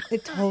better.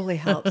 It totally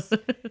helps.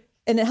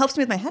 And it helps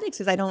me with my headaches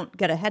because I don't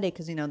get a headache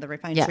because, the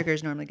refined Yeah.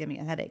 sugars normally give me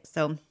a headache.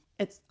 So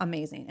it's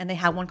amazing. And they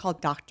have one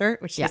called Doctor,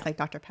 which Yeah. is like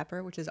Dr.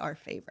 Pepper, which is our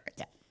favorite.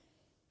 Yeah.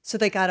 So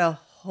they got a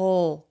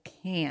whole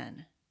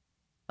can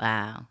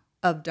Wow.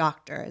 of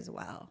Doctor as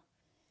well.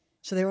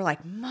 So they were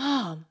like,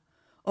 Mom,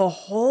 a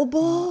whole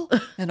bowl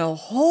and a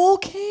whole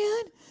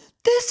can?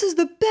 This is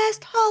the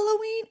best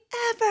Halloween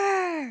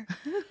ever.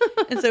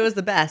 And so it was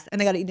the best. And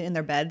they got to eat it in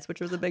their beds,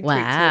 which was a big treat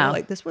Wow. too.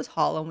 Like, this was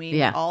Halloween,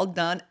 Yeah. all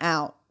done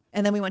out.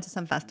 And then we went to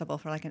some festival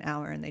for like an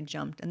hour and they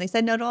jumped. And they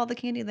said no to all the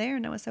candy there.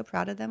 And I was so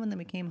proud of them. And then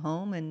we came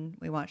home and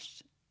we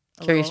watched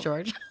Curious little-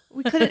 George.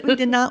 We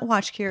did not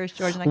watch Curious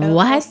George. And I got a little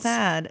What?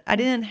 sad. I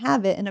didn't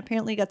have it. And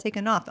apparently it got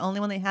taken off. The only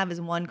one they have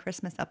is one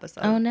Christmas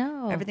episode. Oh,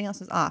 no. Everything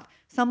else is off.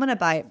 So I'm going to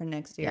buy it for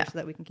next year Yeah. so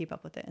that we can keep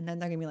up with it. And then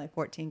they're going to be like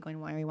 14 going,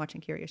 why are you watching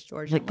Curious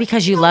George? Like, I'm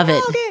because you "No, love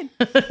Logan."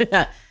 it.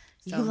 Yeah.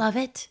 You love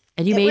it.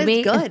 And you It made was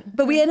me. good,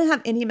 but we didn't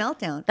have any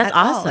meltdown. That's at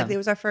all. awesome. Like, it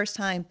was our first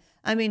time.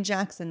 I mean,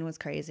 Jackson was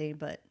crazy,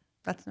 but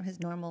that's not his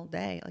normal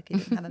day. Like, he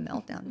didn't have a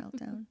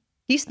meltdown.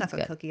 He snuck a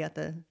good. cookie at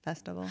the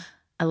festival.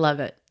 I love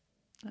it.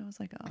 I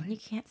was like, oh. You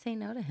can't say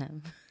no to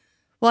him.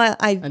 Well,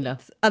 I know.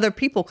 Other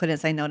people couldn't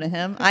say no to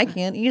him. I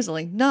can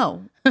easily.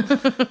 No.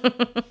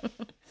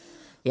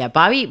 Yeah,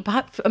 Bobby,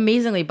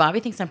 amazingly, Bobby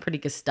thinks I'm pretty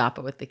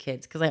Gestapo with the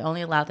kids because I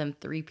only allow them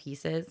 3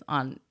 pieces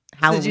on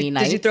Halloween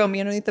night. Did you throw me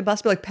underneath the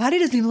bus? Be like, Patty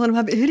doesn't even let him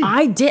have any.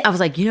 I did. I was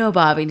like,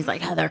 Bobby. And he's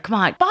like, Heather, come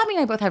on. Bobby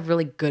and I both have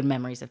really good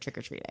memories of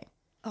trick-or-treating.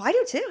 Oh, I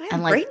do too. I have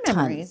And, like, great tons.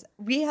 memories.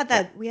 We had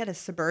a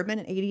Suburban,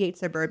 an '88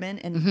 Suburban,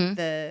 and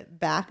the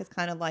back is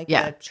kind of like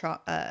Yeah.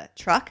 a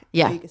truck.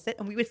 Yeah. where you could sit,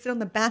 and we would sit on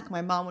the back. And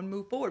my mom would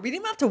move forward. We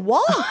didn't even have to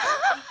walk.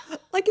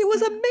 Like, it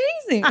was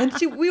amazing.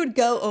 And we would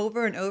go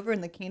over and over,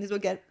 and the candies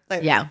would get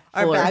like, Yeah,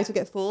 our fuller. bags would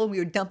get full, and we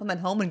would dump them at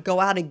home and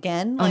go out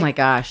again. Oh Like, my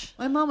gosh.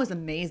 my mom was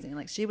amazing.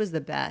 Like, she was the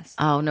best.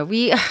 Oh no,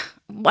 we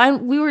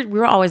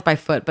were always by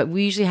foot, but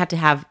we usually had to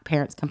have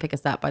parents come pick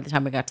us up by the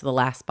time we got to the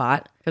last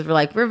spot because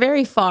we're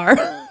very far.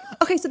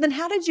 Okay, so then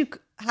how did you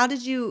how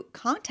did you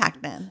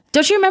contact them?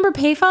 Don't you remember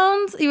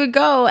payphones? You would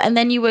go and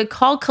then you would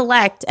call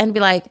collect and be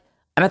like,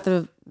 I'm at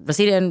the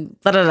Reseda and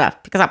da da da,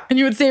 pick us up. And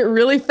you would say it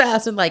really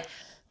fast and like,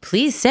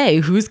 please say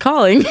who's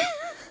calling.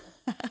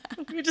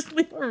 You just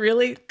leave a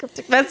really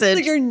cryptic message.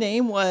 Like your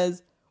name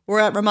was, we're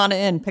at Ramada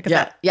Inn, pick us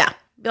up. Yeah.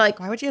 Be like,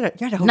 Why would you you're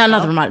at a hotel? no,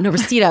 not the Ramada. No,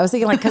 Reseda. I was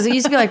thinking like, because it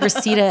used to be like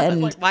Reseda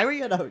and Like, why were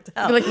you at a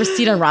hotel? like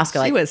Reseda and Roscoe.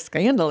 She Like, was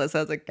scandalous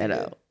as a kid. you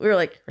know, we were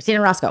like, Reseda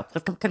and Roscoe,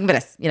 let's come get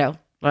us, you know,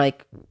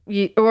 like,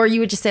 or you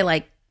would just say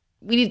like,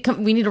 we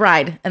need a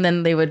ride. And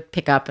then they would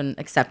pick up and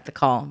accept the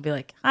call and be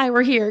like, hi,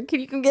 we're here. Can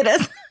you come get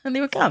us? And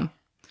they would come.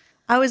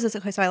 I was this,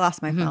 okay, so I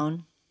lost my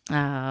phone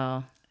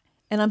Oh,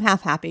 and I'm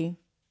half happy.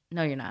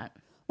 no, you're not.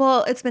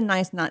 Well, it's been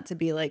nice not to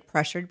be like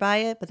pressured by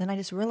it, but then I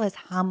just realized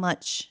how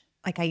much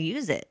like I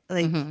use it.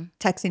 Like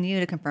texting you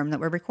to confirm that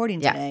we're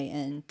recording Yeah. today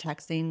and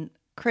texting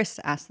Chris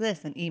to ask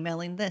this and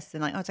emailing this.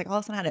 And like I was like, all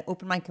of a sudden I had to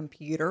open my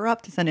computer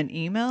up to send an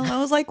email. I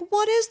was like,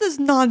 what is this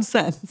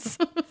nonsense?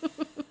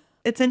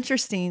 It's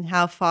interesting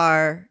how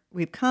far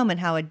we've come and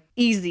how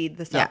easy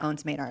the cell Yeah.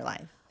 phones made our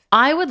life.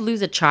 I would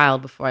lose a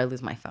child before I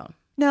lose my phone.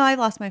 No, I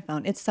lost my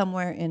phone. It's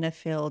somewhere in a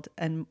field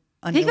and You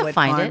can Underwood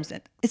find Farms.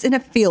 it. It's in a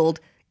field,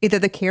 either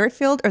the carrot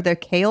field or the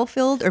kale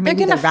field, or They're maybe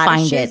going to the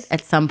find radishes. it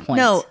at some point.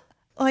 No,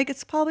 like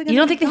it's probably going to You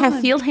don't think they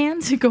have field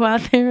hands who go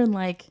out there and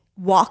like,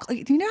 walk?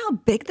 Like, do you know how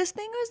big this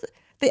thing is?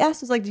 They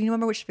asked us like, do you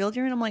remember which field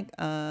you're in? I'm like,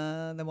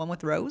 the one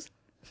with rows.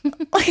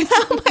 Like,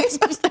 how am I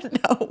supposed to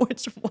know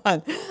which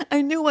one?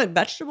 I knew what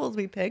vegetables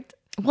we picked.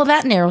 well,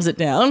 that narrows it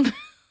down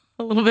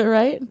a little bit,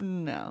 right?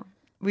 No,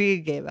 we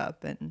gave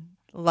up, and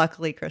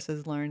luckily Chris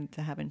has learned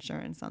to have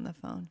insurance on the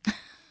phone.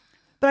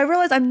 But I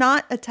realized I'm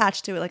not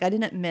attached to it. Like I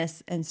didn't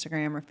miss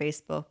Instagram or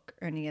Facebook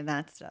or any of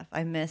that stuff.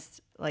 I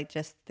missed like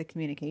just the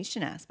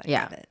communication aspect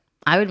Yeah. of it.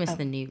 I would miss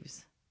the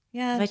news.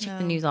 Yeah, I check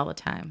the news all the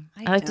time.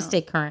 I I like to don't.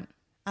 stay current.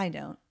 I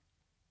don't.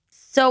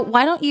 So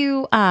why don't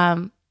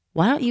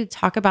you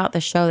talk about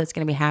the show that's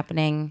going to be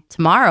happening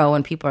tomorrow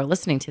when people are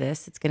listening to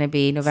this? It's going to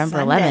be November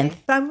Sunday. 11th.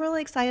 But I'm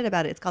really excited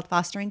about it. It's called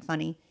Fostering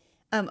Funny.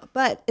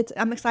 But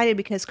I'm excited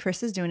because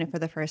Chris is doing it for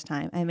the first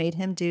time. I made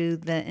him do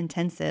the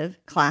intensive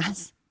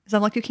class. So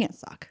I'm like, you can't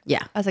suck.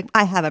 Yeah. I was like,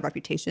 I have a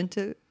reputation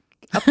to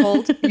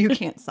uphold. You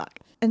can't suck.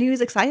 And he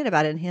was excited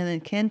about it. And him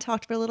and Ken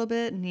talked for a little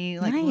bit, and he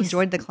like Nice.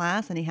 enjoyed the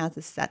class. And he has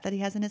this set that he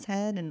has in his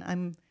head.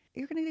 And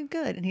you're gonna do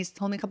good. And he's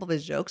told me a couple of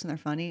his jokes, and they're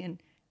funny.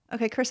 And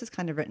okay, Chris has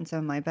kind of written some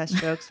of my best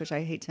jokes, which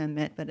I hate to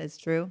admit, but it's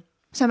true.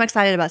 So I'm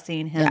excited about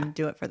seeing him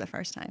do it for the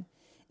first time.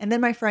 And then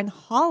my friend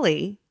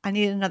Holly, I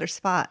needed another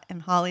spot.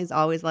 And Holly's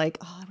always like,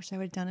 oh, I wish I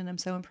would have done it. I'm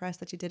so impressed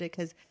that you did it.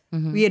 Because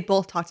we had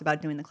both talked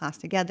about doing the class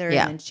together.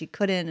 Yeah. And then she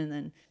couldn't. And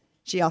then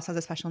she also has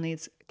a special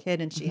needs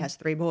kid. And she has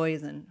 3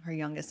 boys. And her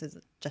youngest is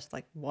just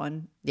like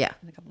 1 Yeah.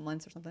 in a couple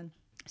months or something.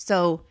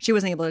 So she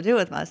wasn't able to do it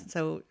with us.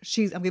 So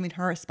I'm giving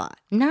her a spot.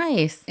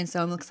 Nice. And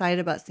so I'm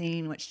excited about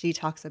seeing what she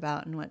talks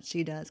about and what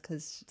she does.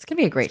 Because It's going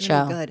to be a great it's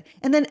show. really good.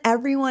 And then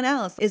everyone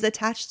else is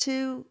attached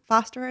to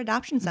foster or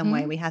adoption some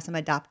way. We have some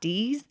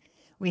adoptees.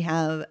 We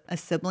have a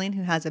sibling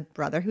who has a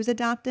brother who's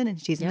adopted,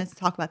 and she's going to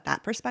talk about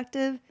that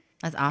perspective.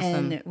 That's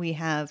awesome. And we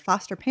have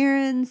foster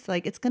parents.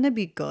 Like, it's going to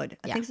be good.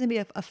 I think it's going to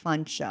be a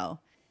fun show.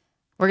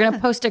 We're going to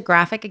post a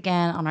graphic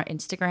again on our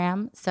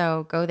Instagram.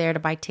 So go there to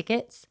buy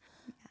tickets.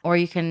 Or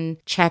you can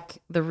check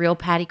The Real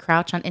Patty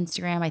Crouch on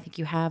Instagram. I think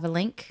you have a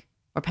link.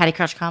 Or Patty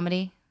Crouch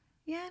Comedy.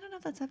 Yeah, I don't know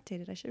if that's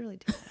updated. I should really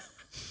do that.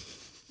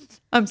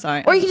 I'm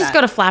sorry. Or you can just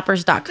go to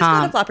flappers.com. Just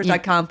go to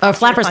flappers.com. Or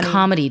Foster Funny.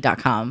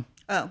 flapperscomedy.com.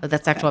 Oh,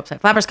 That's the actual website.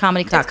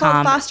 Flapperscomedy.com. It's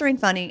called Fostering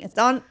Funny. It's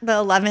on the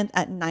 11th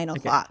at 9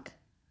 o'clock.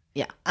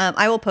 Yeah.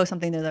 I will post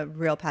something to the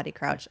Real Patty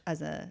Crouch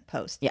as a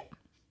post. Yeah.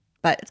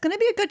 But it's going to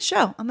be a good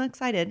show. I'm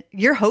excited.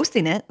 You're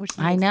hosting it, which is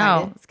I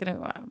know. It's going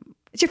to...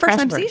 It's your first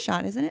Press MC work.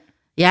 shot, isn't it?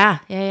 Yeah.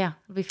 It'll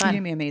be It's fun.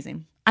 going to be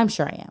amazing. I'm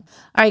sure I am.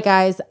 All right,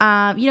 guys.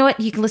 You know what?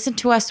 You can listen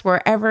to us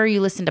wherever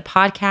you listen to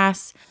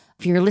podcasts.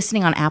 If you're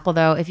listening on Apple,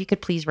 though, if you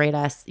could please rate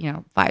us,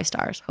 5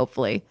 stars,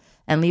 hopefully,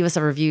 and leave us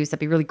a review. That'd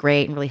be really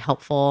great and really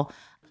helpful.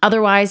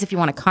 Otherwise, if you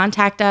want to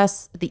contact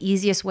us, the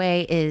easiest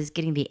way is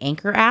getting the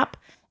Anchor app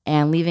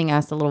and leaving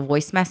us a little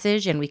voice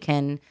message, and we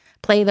can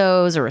play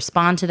those or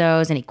respond to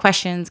those. Any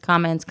questions,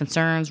 comments,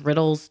 concerns,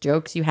 riddles,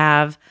 jokes you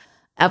have.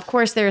 Of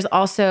course, there's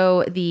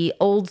also the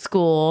old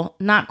school,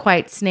 not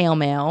quite snail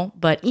mail,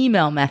 but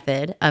email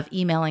method of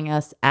emailing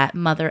us at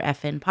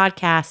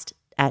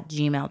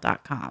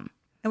motherfnpodcast@gmail.com.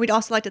 And we'd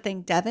also like to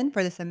thank Devin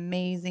for this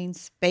amazing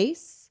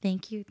space.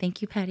 Thank you.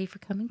 Thank you, Patty, for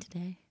coming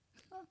today.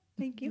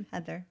 Thank you,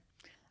 Heather.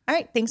 All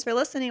right. Thanks for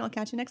listening. We'll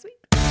catch you next week.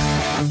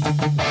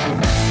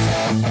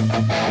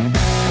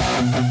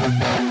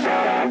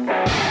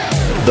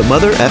 The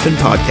Mother Effin'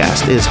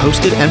 Podcast is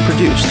hosted and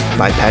produced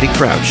by Patty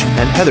Crouch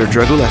and Heather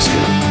Dragulescu.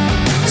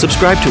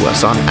 Subscribe to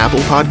us on Apple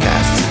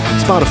Podcasts,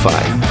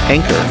 Spotify,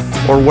 Anchor,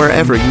 or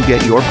wherever you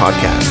get your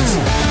podcasts.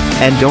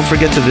 And don't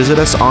forget to visit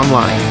us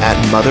online at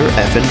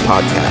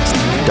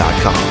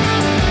motherefnpodcast.com.